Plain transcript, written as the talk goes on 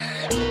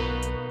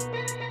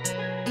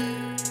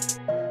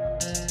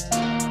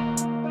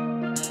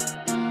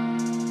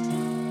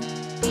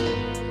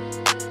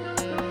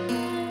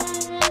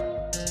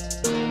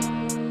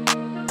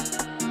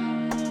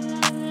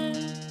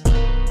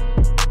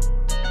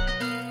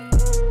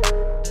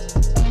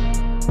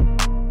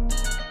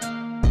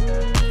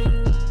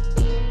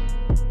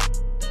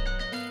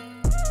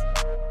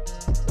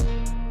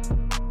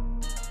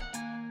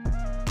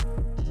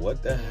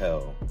What the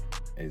hell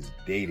is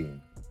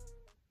dating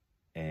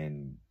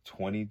in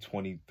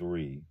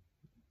 2023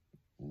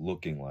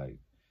 looking like?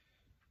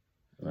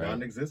 Right?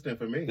 Non-existent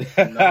for me.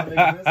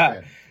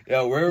 Non-existent.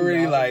 Yeah, we're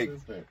already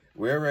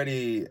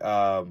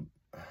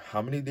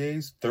how many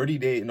days? 30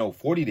 days, no,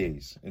 40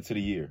 days into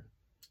the year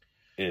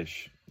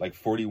ish. Like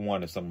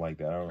 41 or something like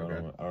that. I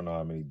don't know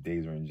how many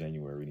days are in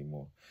January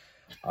anymore.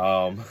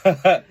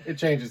 It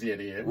changes year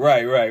to year.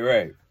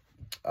 Right.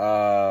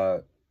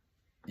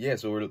 Yeah,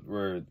 so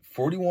we're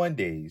 41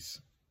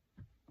 days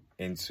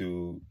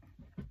into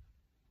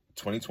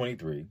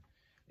 2023,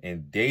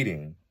 and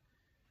dating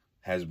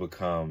has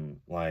become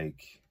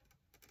like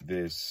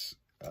this.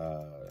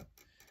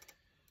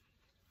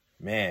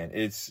 Man,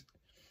 it's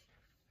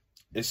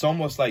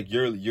almost like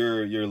you're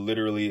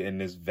literally in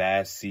this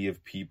vast sea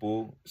of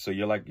people. So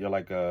you're like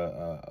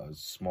a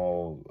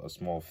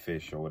small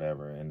fish or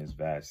whatever in this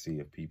vast sea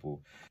of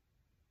people.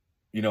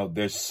 You know,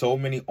 there's so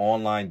many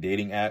online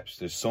dating apps.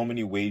 There's so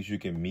many ways you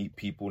can meet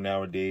people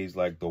nowadays.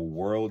 Like, the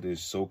world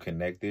is so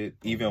connected,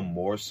 even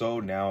more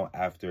so now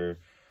after,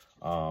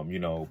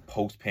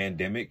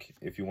 post-pandemic,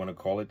 if you want to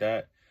call it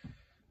that,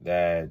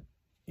 it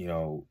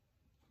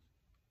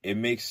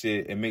makes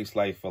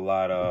life a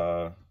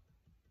lot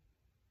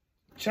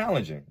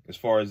challenging as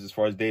far as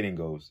dating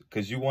goes,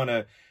 because you want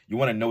to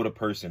know the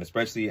person,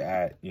 especially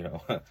at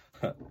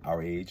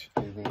our age.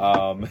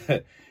 Mm-hmm.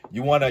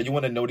 You want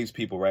to know these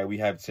people, right? We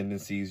have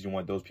tendencies. You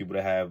want those people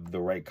to have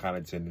the right kind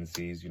of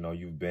tendencies.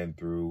 You've been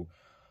through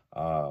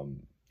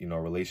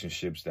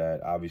relationships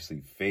that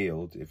obviously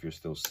failed, if you're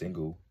still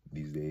single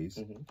these days.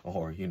 Mm-hmm.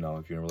 Or if you're in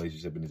a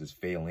relationship and it's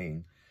just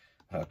failing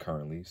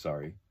currently,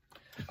 sorry.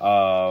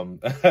 Yeah,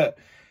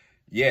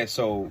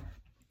 so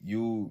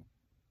you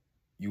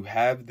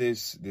have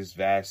this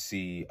vast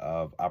sea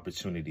of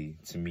opportunity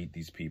to meet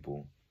these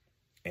people,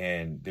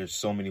 and there's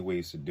so many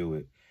ways to do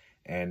it.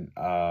 And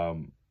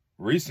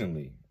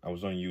recently I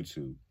was on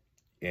YouTube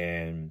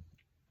and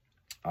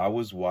I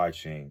was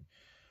watching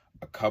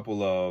a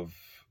couple of,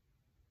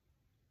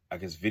 I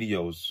guess,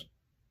 videos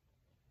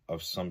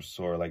of some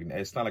sort. Like,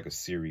 it's not like a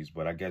series,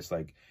 but I guess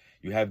like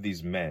you have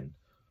these men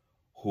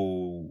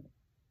who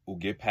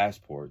get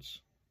passports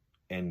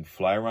and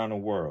fly around the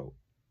world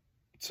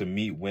to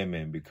meet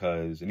women,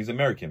 and these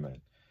American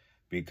men,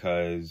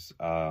 because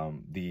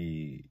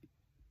the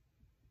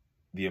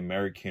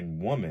American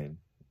woman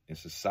in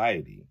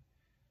society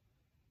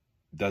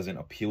doesn't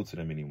appeal to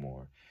them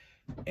anymore.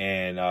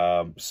 And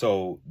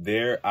so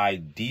their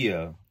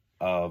idea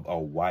of a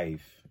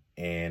wife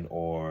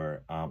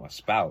or a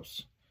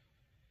spouse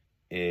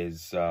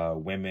is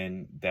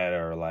women that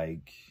are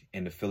like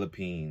in the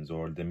Philippines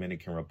or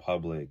Dominican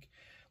Republic,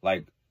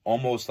 like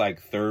almost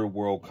like third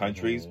world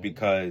countries, mm-hmm.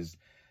 because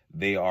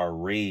they are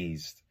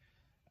raised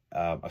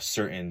a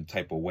certain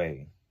type of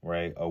way,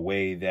 right? A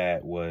way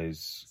that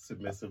was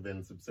submissive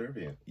and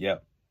subservient.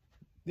 Yep.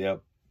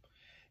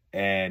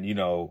 And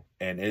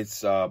and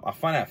it's I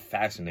find that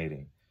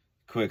fascinating,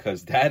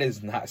 because that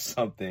is not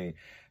something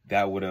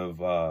that would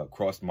have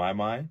crossed my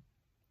mind.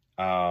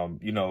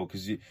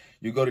 Because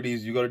you go to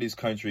these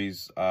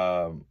countries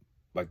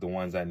like the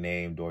ones I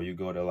named, or you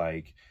go to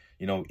like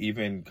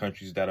even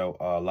countries that are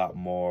a lot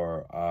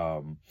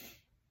more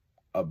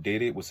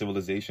updated with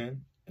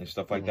civilization and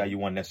stuff like mm-hmm. that. You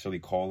won't necessarily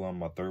call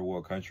them a third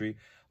world country.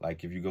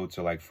 Like if you go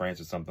to like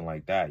France or something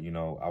like that,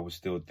 I would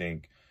still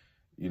think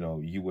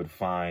you would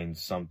find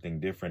something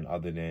different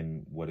other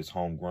than what is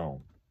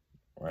homegrown,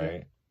 right?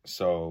 Yeah.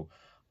 So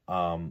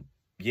I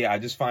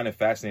just find it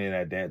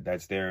fascinating that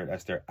that's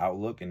their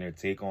outlook and their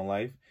take on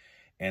life.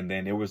 And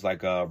then there was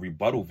like a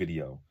rebuttal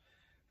video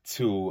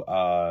to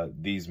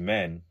these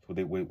men,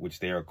 which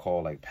they are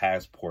called like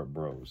passport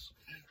bros.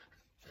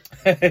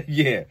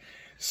 Yeah.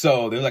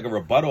 So there's like a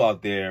rebuttal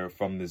out there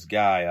from this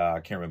guy. I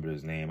can't remember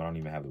his name. I don't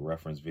even have the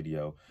reference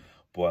video.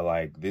 But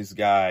like this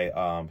guy,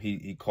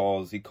 he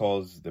calls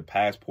the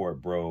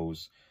passport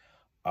bros,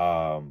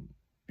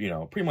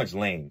 pretty much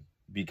lame,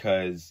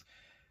 because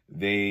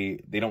they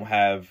don't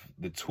have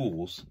the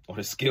tools or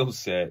the skill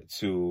set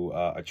to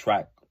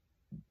attract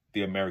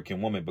the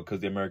American woman, because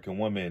the American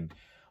woman,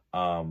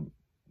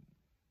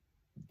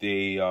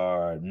 they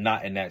are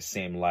not in that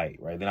same light,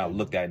 right? They're not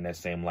looked at in that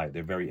same light.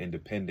 They're very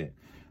independent,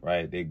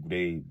 right? They've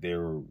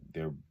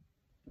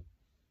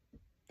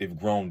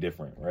grown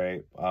different,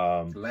 right?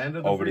 Land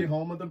of the free,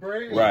 home of the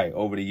brave. Right,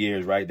 over the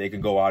years, right? They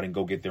can go out and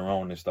go get their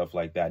own and stuff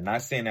like that.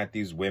 Not saying that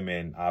these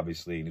women,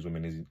 obviously,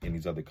 in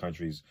these other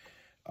countries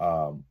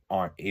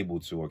aren't able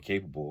to or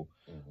capable,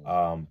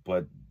 mm-hmm.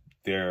 But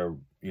they're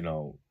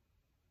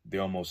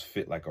almost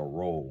fit like a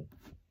role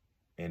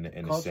in a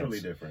sense. Culturally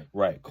different.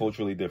 Right.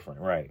 Culturally different.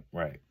 Right.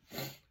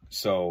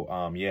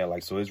 So, yeah,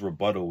 like, so his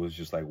rebuttal was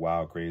just like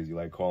wild crazy,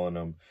 like calling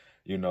him,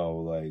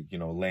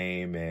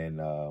 lame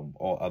and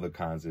all other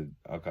kinds of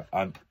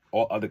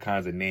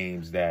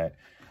names that,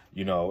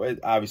 it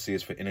obviously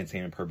is for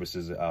entertainment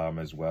purposes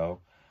as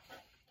well.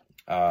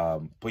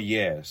 But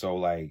yeah, so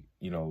like,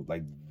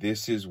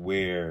 this is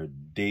where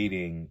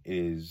dating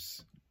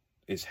is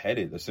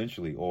headed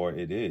essentially, or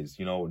it is,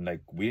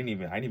 like I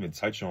didn't even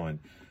touch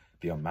on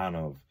the amount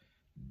of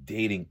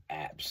dating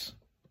apps.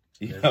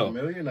 There's a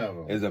million of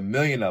them. There's a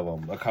million of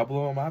them. A couple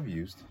of them I've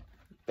used.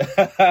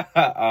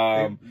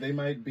 They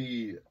might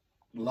be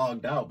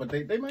logged out, but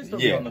they might still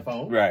be on the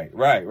phone. Right.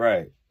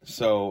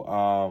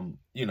 So,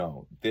 you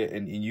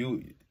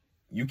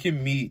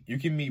can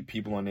meet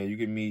people on there. You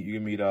can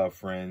meet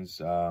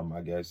friends,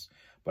 I guess.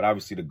 But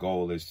obviously the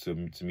goal is to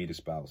meet a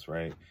spouse,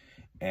 right?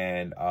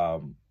 And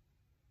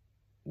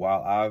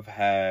while I've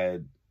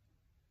had,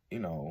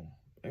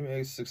 maybe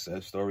a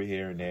success story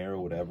here and there or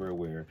whatever,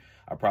 where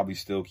I probably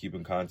still keep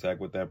in contact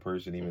with that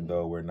person, even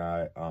though we're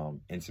not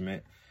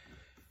intimate.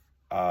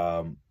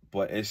 But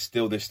there's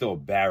still a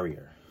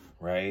barrier,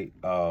 right?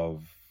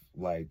 Of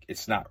like,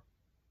 it's not,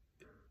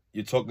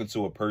 you're talking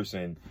to a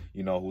person,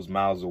 who's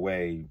miles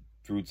away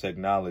through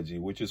technology,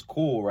 which is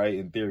cool, right?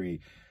 In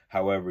theory.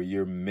 However,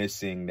 you're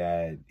missing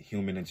that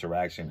human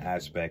interaction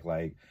aspect,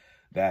 like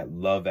that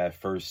love at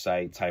first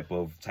sight type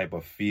of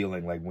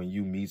feeling. Like when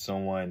you meet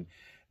someone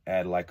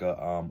at like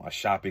a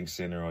shopping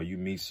center, or you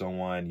meet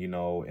someone,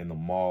 in the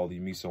mall,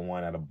 you meet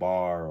someone at a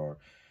bar, or,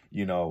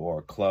 or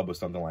a club or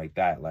something like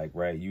that. Like,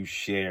 right, you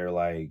share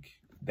like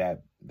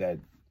that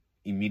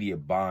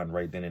immediate bond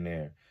right then and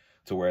there,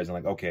 to whereas I'm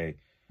like, okay,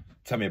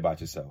 tell me about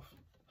yourself.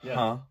 Yeah.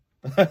 Huh?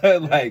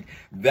 Like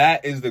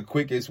that is the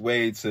quickest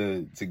way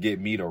to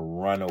get me to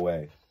run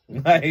away.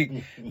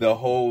 Like the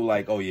whole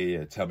like, oh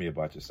yeah, tell me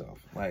about yourself.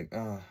 Like,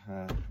 all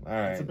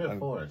right. It's a bit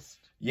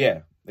forced.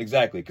 Yeah,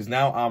 exactly. Because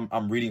now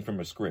I'm reading from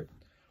a script,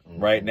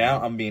 right?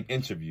 Now I'm being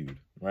interviewed,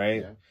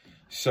 right? Yeah.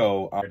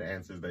 So the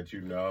answers that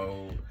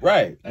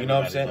right? You know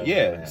what I'm saying?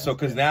 Yeah. So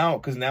because now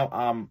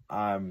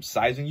I'm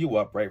sizing you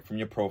up, right, from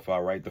your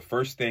profile, right? The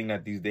first thing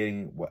that these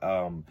dating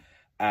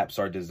apps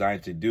are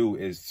designed to do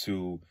is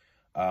to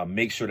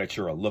make sure that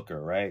you're a looker,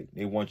 right?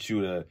 They want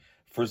you to,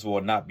 first of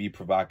all, not be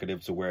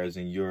provocative to whereas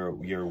in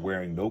you're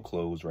wearing no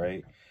clothes,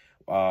 right?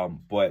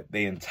 But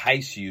they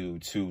entice you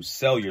to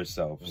sell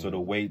yourself. So the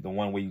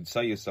one way you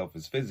sell yourself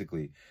is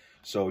physically.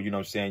 So, you know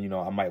what I'm saying?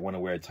 I might want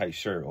to wear a tight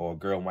shirt, or a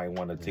girl might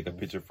want to take a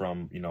picture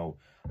from,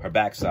 her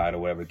backside or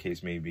whatever the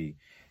case may be.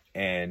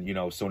 And,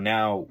 so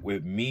now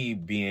with me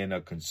being a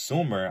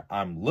consumer,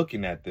 I'm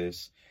looking at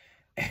this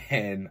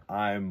and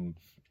I'm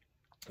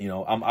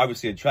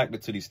obviously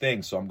attracted to these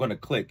things, so I'm gonna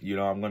click.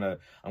 I'm gonna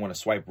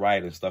swipe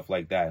right and stuff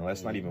like that. And we're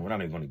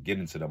not even gonna get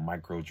into the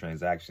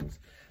microtransactions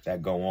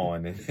that go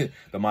on and the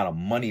amount of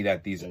money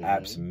that these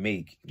apps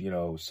make.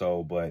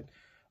 So, but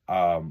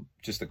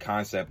just the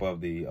concept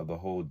of the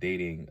whole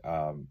dating,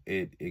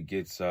 it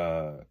gets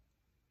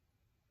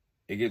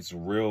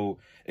real.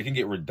 It can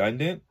get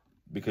redundant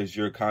because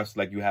you're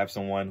constantly like you have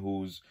someone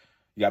you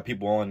got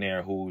people on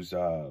there who's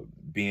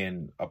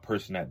being a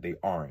person that they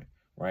aren't.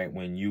 Right.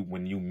 When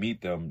you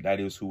meet them, that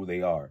is who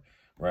they are.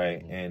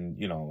 Right. And,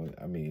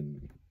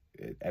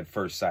 at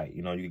first sight,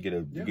 you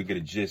could get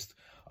a gist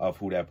of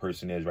who that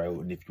person is. Right.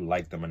 And if you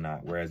like them or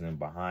not. Whereas in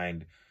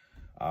behind,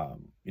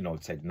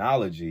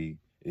 technology,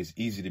 it's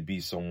easy to be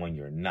someone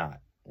you're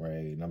not. Right.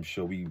 And I'm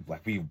sure we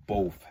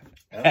both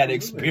had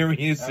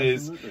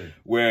experiences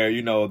where,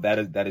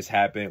 that has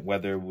happened,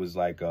 whether it was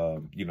like,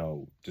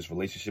 just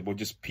relationship or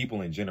just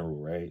people in general.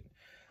 Right.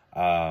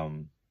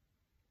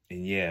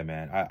 And yeah,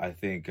 man, I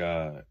think,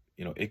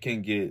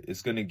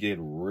 it's going to get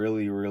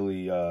really,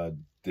 really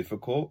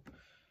difficult,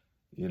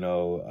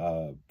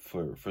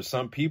 for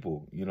some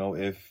people,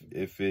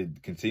 if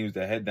it continues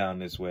to head down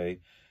this way.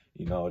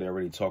 They're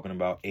already talking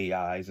about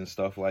AIs and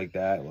stuff like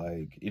that.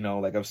 Like,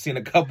 like I've seen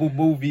a couple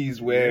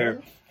movies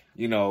where,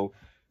 you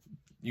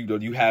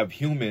have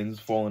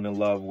humans falling in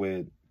love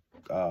with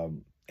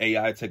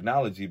AI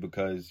technology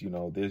because,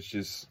 there's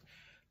just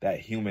that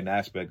human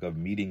aspect of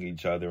meeting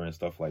each other and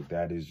stuff like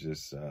that is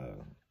just,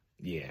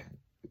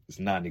 it's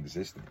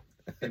non-existent.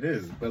 It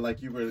is, but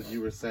like you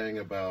were saying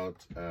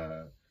about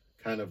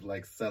kind of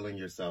like selling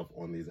yourself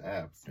on these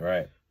apps,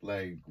 right?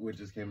 Like what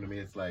just came to me,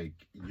 it's like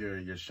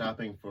you're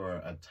shopping for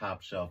a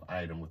top shelf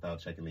item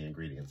without checking the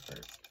ingredients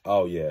first.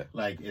 Oh yeah,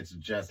 like it's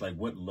just like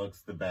what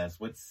looks the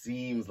best, what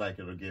seems like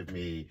it'll give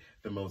me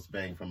the most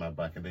bang for my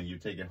buck, and then you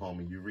take it home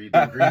and you read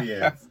the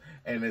ingredients,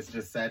 and it's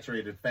just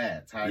saturated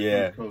fats, high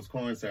fructose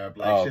corn syrup,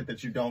 like shit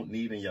that you don't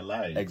need in your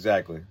life.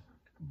 Exactly.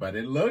 But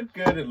it looked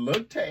good. It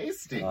looked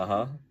tasty.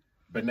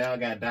 But now I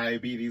got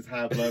diabetes,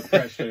 high blood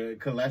pressure,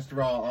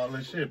 cholesterol, all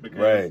this shit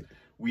because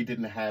we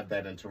didn't have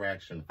that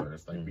interaction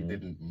first. Like we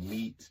didn't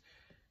meet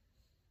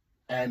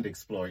and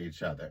explore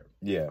each other.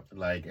 Yeah.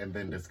 Like, and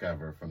then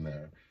discover from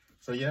there.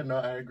 So yeah, no,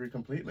 I agree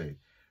completely.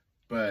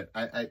 But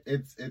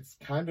it's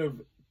kind of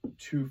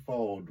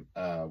twofold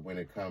when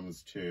it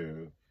comes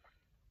to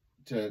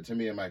to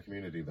me and my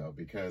community though,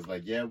 because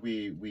like, yeah,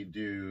 we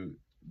do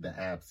the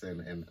apps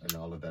and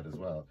all of that as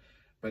well.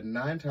 But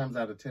 9 times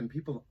out of 10,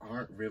 people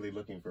aren't really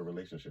looking for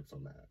relationships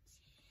on the apps.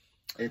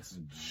 It's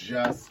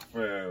just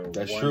for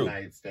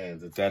one-night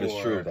stands. That is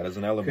true. That is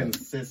an element.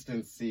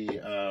 Consistency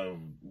of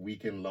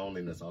weekend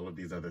loneliness, all of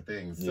these other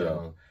things.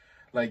 So,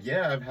 like,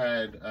 yeah, I've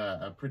had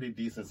a pretty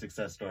decent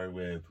success story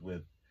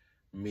with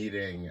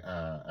meeting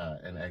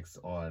an ex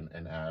on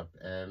an app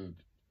and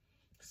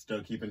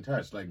still keep in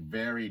touch. Like,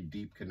 very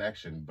deep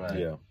connection.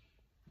 But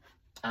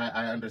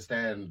I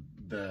understand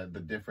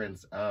the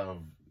difference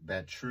of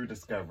that true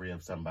discovery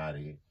of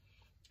somebody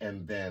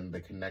and then the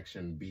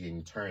connection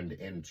being turned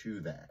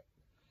into that.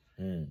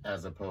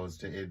 As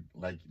opposed to it,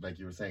 like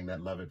you were saying,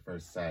 that love at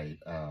first sight,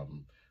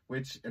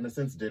 which in a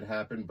sense did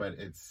happen, but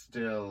it's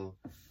still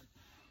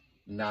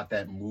not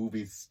that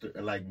movie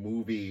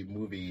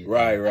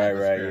right,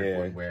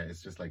 where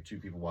it's just like 2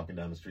 people walking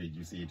down the street,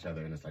 you see each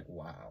other, and it's like,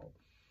 wow.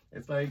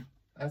 It's like,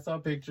 I saw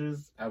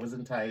pictures, I was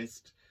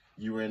enticed,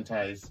 you were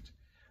enticed,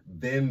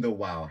 then the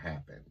wow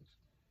happened.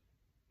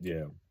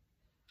 Yeah.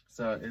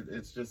 So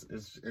it's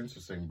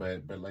interesting,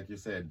 but like you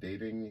said,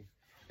 dating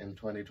in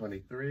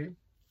 2023.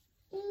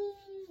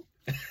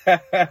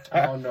 I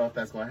don't know if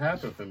that's going to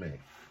happen for me.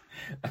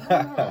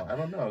 I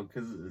don't know,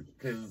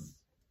 because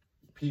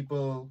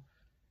people,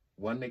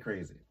 one, they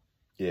crazy.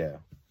 Yeah.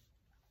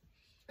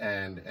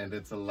 And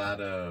it's a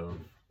lot of.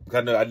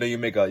 I know you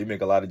make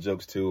a lot of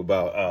jokes too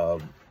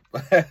about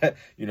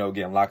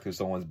getting locked in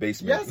someone's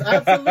basement. Yes,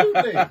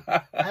 absolutely,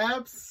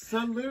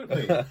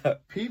 absolutely.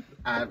 People,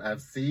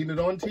 I've seen it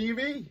on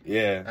TV.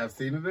 Yeah, I've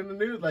seen it in the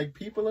news. Like,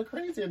 people are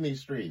crazy in these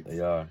streets. They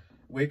are.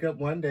 Wake up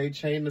one day,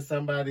 chained to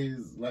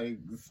somebody's like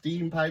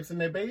steam pipes in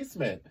their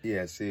basement.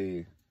 Yeah,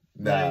 see,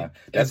 nah, like,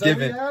 that's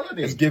giving.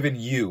 It's giving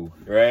you,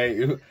 right?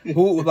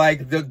 Who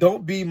like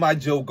don't be my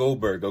Joe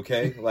Goldberg,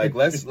 okay? Like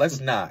let's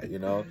not,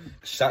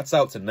 Shouts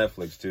out to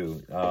Netflix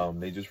too.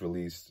 They just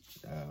released,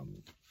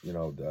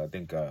 I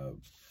think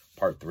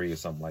part 3 or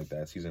something like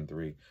that, season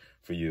 3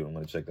 for you. I'm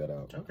gonna check that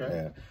out.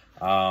 Okay.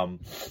 Yeah.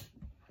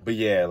 But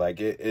yeah, like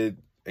it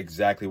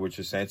exactly what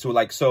you're saying.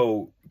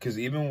 So because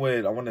even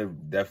with, I want to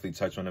definitely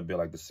touch on a bit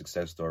like the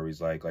success stories,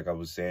 like I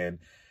was saying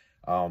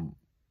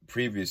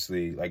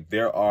previously, like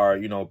there are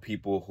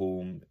people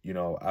whom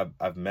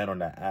I've met on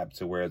that app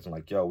to where it's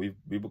like, yo, we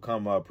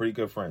become pretty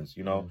good friends,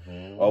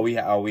 or we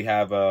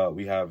have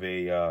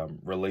a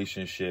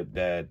relationship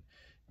that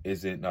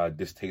isn't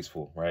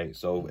distasteful, right?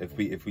 So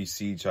if we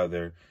see each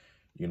other,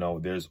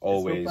 there's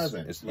always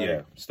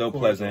still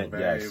pleasant.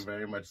 Very,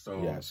 very much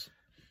so. Yes.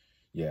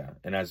 Yeah,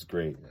 and that's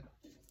great.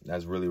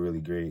 That's really,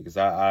 really great, because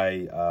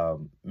I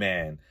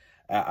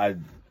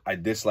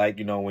dislike,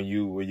 when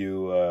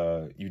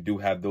you do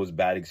have those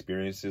bad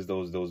experiences,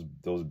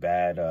 those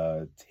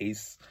bad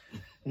tastes,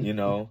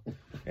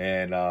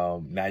 and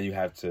now you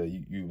have to,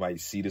 you might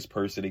see this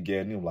person again,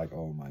 and you're like,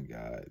 oh my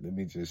God, let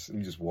me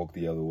just walk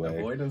the other way.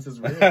 Avoidance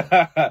is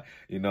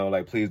real.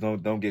 Like, please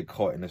don't get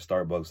caught in the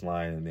Starbucks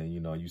line, and then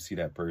you see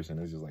that person,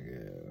 it's just like,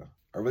 yeah,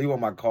 I really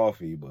want my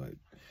coffee, but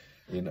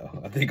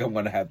I think I'm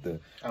gonna have to.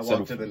 I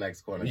walk to the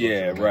next corner.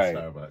 Yeah, right.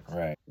 Starbucks.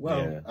 Right.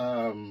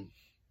 Well,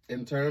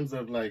 in terms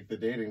of like the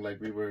dating, like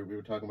we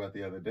were talking about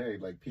the other day,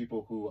 like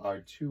people who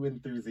are too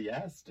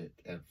enthusiastic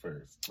at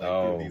first, like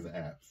through these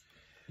apps.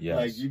 Yes.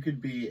 Like, you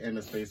could be in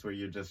a space where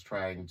you're just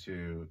trying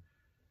to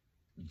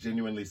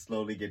genuinely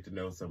slowly get to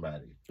know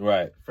somebody.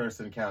 Right. First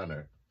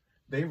encounter,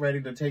 they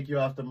ready to take you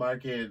off the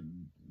market,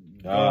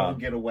 go and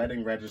get a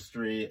wedding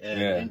registry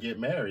and get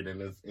married,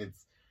 and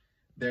it's.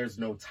 There's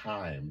no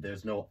time.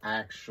 There's no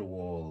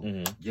actual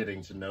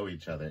getting to know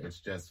each other.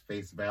 It's just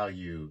face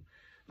value,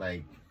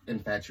 like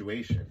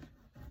infatuation.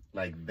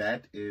 Like,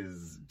 that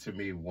is, to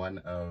me, one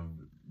of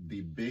the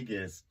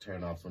biggest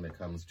turnoffs when it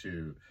comes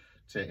to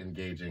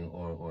engaging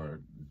or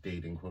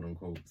dating, quote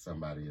unquote,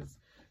 somebody, is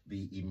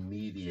the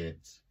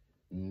immediate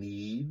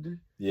need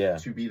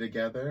to be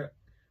together.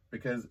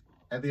 Because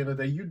at the end of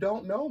the day, you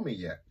don't know me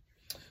yet.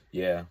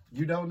 Yeah.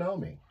 You don't know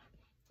me.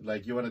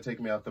 Like, you want to take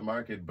me off the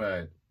market,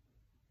 but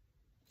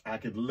I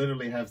could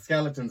literally have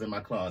skeletons in my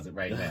closet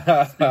right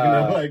now. Speaking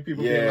of, like,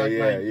 people being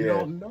like, you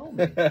don't know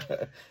me.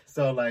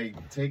 So, like,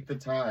 take the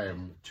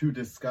time to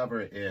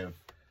discover if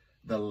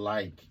the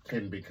like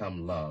can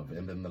become love,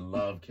 and then the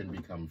love can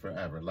become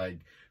forever. Like,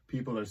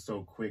 people are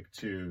so quick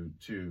to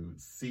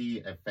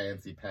see a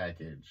fancy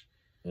package,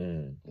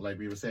 like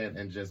we were saying,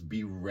 and just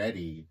be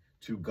ready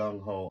to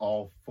gung-ho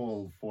all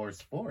full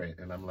force for it.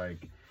 And I'm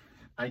like,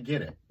 I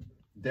get it.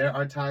 There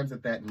are times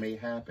that may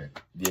happen.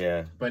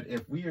 Yeah. But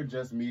if we are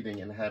just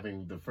meeting and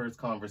having the first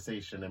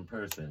conversation in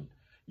person,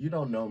 you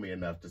don't know me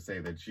enough to say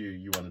that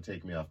you want to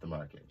take me off the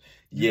market.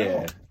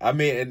 Yeah. I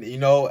mean,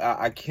 and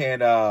I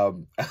can't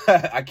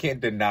I can't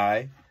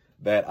deny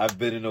that I've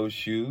been in those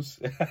shoes.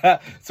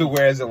 So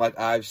whereas like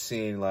I've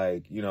seen,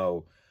 like,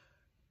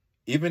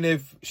 even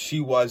if she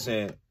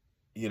wasn't,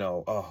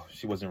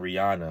 she wasn't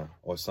Rihanna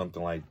or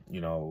something, like,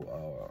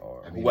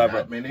 or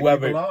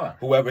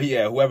whoever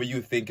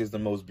you think is the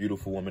most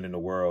beautiful woman in the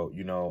world,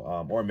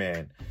 or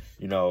man,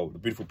 the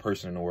beautiful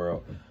person in the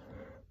world.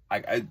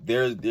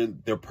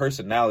 their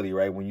personality,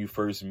 right? When you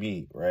first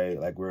meet, right?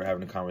 Like we were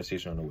having a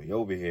conversation on the way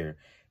over here,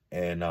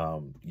 and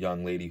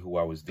young lady who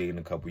I was dating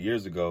a couple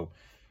years ago,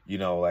 you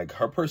know, like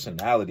her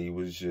personality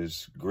was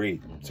just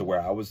great to where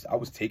I was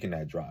taking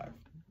that drive,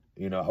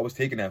 you know, I was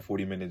taking that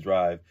 40-minute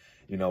drive,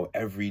 you know,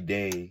 every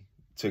day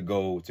to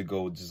go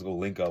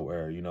link up with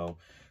her, you know,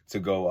 to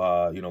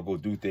go you know, go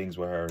do things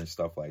with her and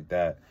stuff like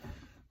that.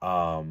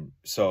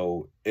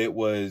 So it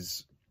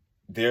was.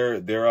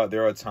 There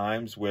are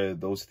times where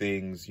those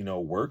things, you know,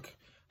 work.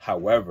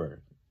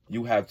 However,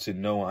 you have to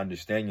know and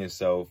understand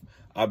yourself,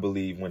 I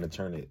believe, when to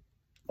turn it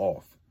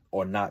off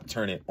or not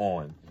turn it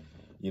on.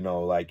 You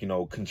know, like, you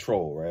know,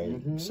 control, right?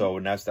 Mm-hmm. So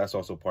and that's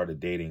also part of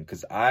dating.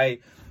 Because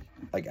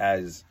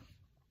as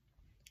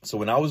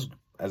I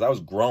was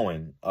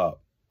growing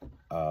up,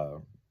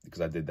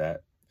 because I did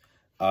that,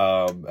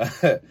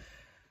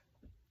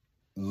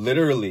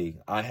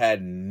 literally I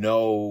had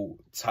no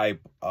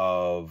type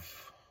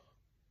of,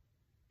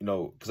 you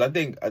know, because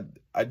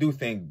I do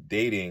think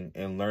dating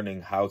and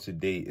learning how to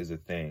date is a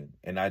thing,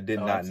 and I did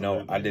not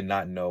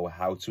know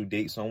how to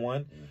date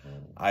someone. Mm-hmm.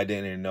 I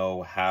didn't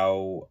know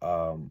how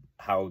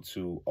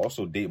to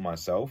also date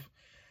myself,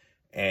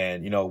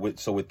 and you know,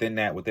 within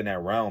that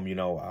realm, you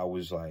know, I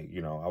was like,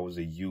 you know, I was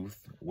a youth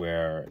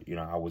where, you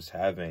know, I was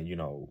having, you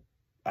know,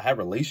 I had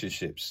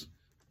relationships,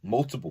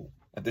 multiple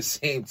at the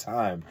same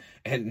time,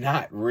 and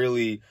not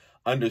really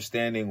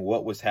understanding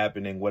what was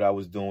happening, what I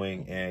was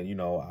doing. And, you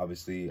know,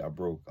 obviously I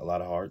broke a lot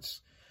of hearts.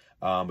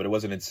 But it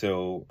wasn't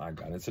until I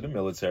got into the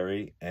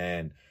military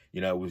and,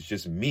 you know, it was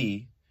just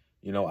me,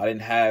 you know, I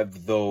didn't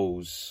have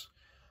those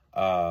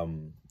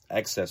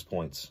excess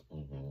points.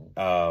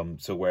 Mm-hmm.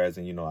 So whereas,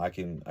 and, you know, I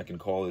can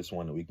call this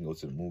one and we can go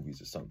to the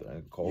movies or something. I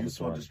can call this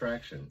one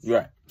distractions.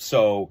 Right.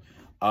 So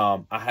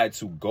I had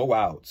to go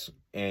out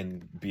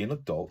and be an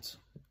adult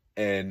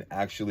and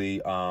actually,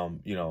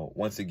 you know,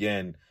 once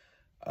again,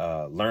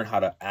 learn how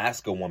to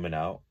ask a woman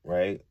out,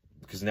 right?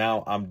 Because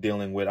now I'm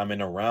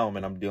in a realm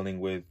and I'm dealing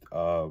with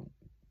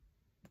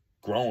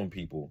grown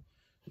people,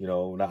 you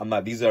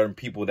know. These are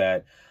people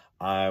that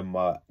I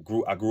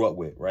grew up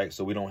with, right?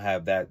 So we don't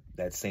have that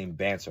same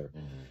banter.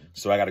 Mm-hmm.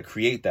 So I got to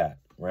create that,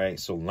 right?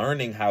 So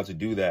learning how to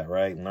do that,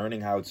 right?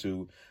 Learning how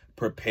to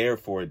prepare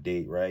for a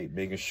date, right?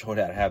 Making sure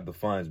that I have the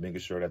funds, making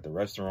sure that the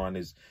restaurant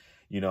is,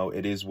 you know,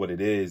 it is what it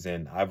is,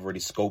 and I've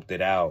already scoped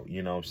it out,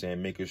 you know what I'm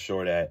saying? Making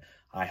sure that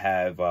I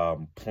have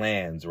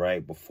plans,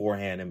 right,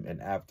 beforehand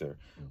and after,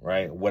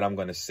 right? What I'm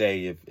going to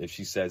say if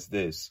she says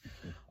this.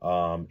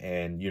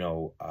 And, you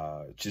know,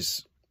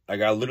 just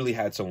like I literally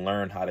had to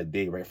learn how to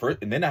date, right? First,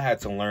 and then I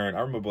had to learn.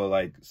 I remember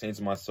like saying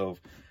to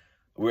myself,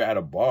 we were at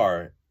a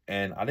bar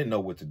and I didn't know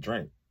what to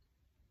drink.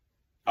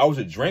 I was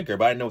a drinker,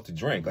 but I didn't know what to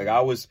drink. Like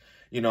I was,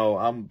 you know,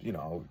 I'm, you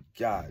know,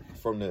 God,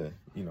 from the,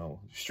 you know,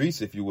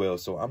 streets, if you will.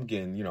 So I'm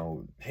getting, you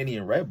know, Henny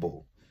and Red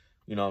Bull.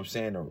 You know what I'm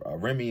saying? A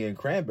Remy and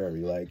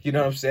Cranberry. Like, you know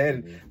what I'm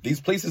saying? Mm-hmm.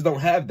 These places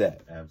don't have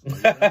that.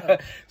 Absolutely.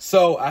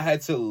 So I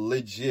had to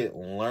legit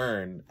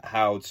learn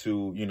how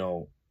to, you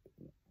know,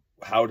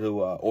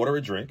 order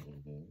a drink.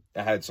 Mm-hmm.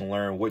 I had to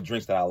learn what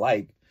drinks that I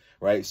like,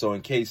 right? So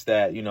in case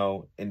that, you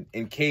know,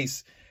 in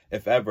case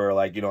if ever,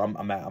 like, you know,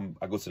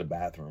 I go to the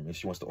bathroom and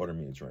she wants to order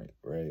me a drink,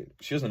 right?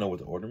 She doesn't know what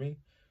to order me.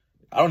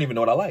 I don't even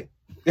know what I like.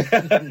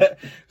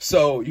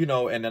 So, you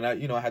know, and then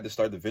I had to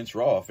start to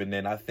venture off. And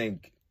then I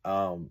think,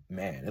 man,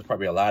 there's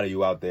probably a lot of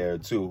you out there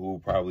too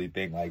who probably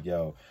think like,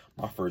 yo,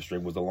 my first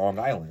drink was the Long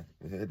Island.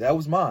 That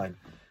was mine.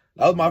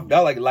 That was my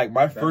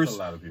That's first. A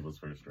lot of people's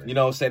first drink. You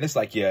know what I'm saying? It's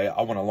like, yeah,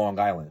 I want a Long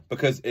Island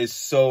because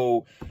it's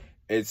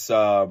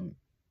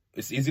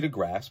easy to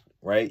grasp,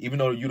 right? Even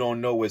though you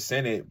don't know what's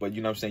in it, but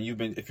you know what I'm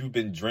saying, if you've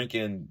been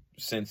drinking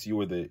since you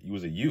was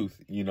a youth,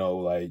 you know,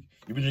 like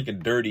you've been drinking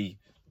dirty,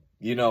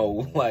 you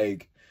know,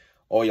 like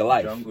all your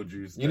life. Jungle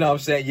juice. You know what I'm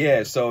saying?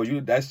 Yeah. So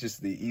that's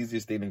just the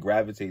easiest thing to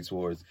gravitate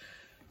towards.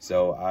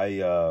 So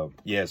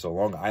so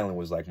Long Island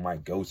was like my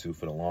go-to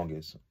for the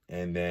longest.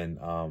 And then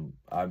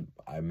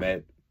I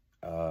met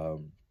a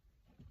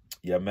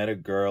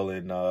girl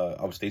in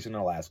I was stationed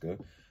in Alaska,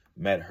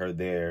 met her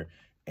there,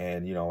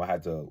 and you know, I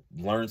had to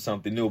learn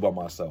something new about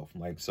myself.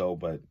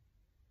 But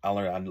I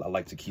learned I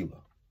like tequila.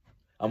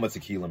 I'm a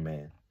tequila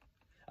man.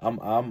 I'm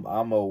a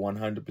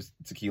 100%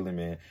 tequila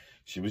man.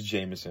 She was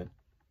Jameson.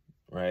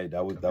 Right,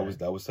 that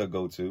was her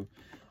go-to,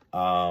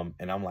 and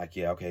I'm like,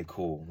 yeah, okay,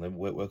 cool.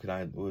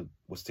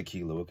 What's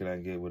tequila? What can I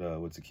get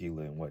with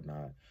tequila and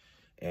whatnot?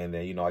 And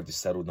then, you know, I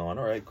just settled on,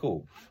 all right,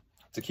 cool.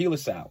 Tequila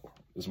sour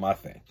is my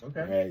thing.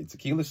 Okay, right,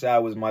 tequila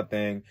sour is my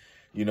thing.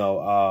 You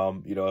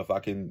know, if I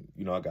can,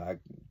 you know, I got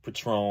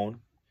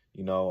Patron.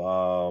 You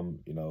know,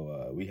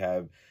 we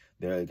have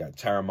they got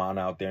Terramana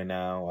out there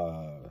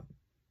now.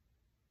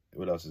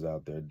 What else is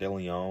out there? De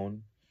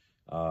Leon,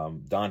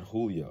 Don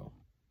Julio.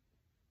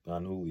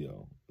 Don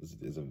Julio is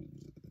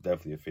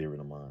definitely a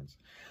favorite of mine,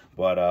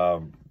 but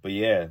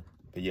yeah,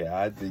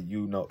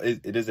 you know,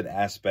 it is an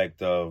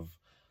aspect of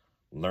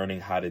learning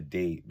how to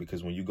date,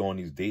 because when you go on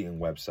these dating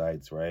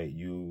websites, right,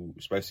 you,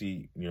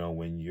 especially, you know,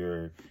 when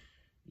you're,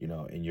 you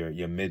know, in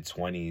your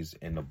mid-20s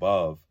and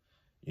above,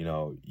 you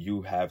know,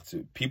 you have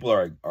to, people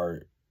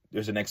are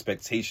there's an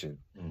expectation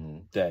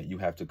that you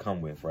have to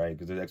come with, right?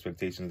 Because there's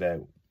expectations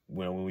that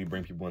when we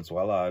bring people into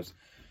our lives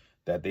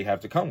that they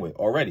have to come with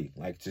already.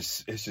 Like,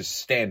 it's just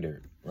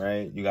standard,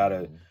 right? You got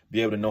to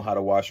be able to know how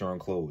to wash your own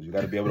clothes. You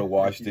got to be able to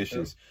wash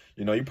dishes.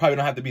 You know, you probably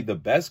don't have to be the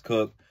best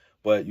cook,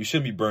 but you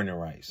shouldn't be burning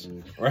rice,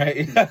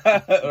 right?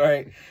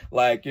 Right?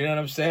 Like, you know what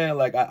I'm saying?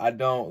 Like, I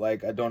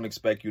don't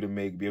expect you to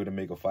be able to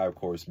make a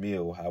 5-course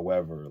meal.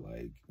 However,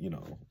 like, you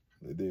know,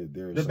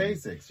 there's the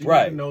basics. You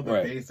need to know the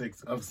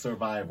basics of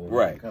survival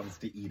when it comes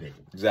to eating.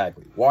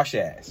 Exactly. Wash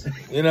your ass.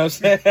 You know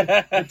what I'm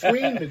saying?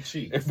 Between the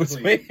cheeks.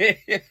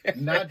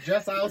 Not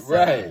just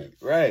outside.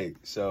 Right.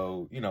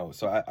 So, you know,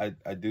 so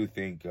I do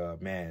think,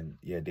 man,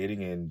 yeah,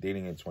 dating in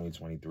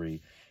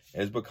 2023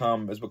 has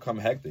become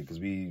hectic because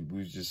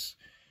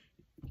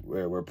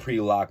we're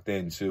pre-locked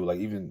into, like,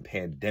 even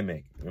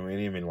pandemic. We didn't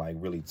even like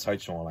really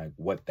touch on like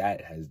what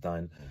that has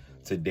done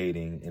to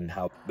dating and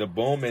how the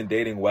boom in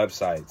dating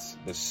websites,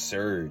 the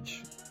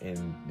surge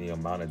in the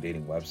amount of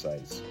dating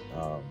websites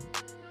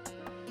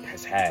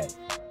has had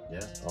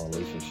on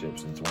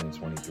relationships in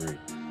 2023.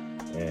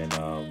 And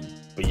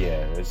but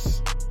yeah,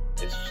 it's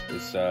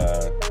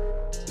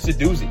a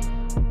doozy.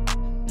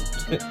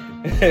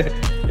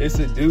 It's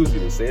a doozy,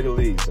 to say the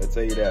least. I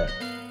tell you that.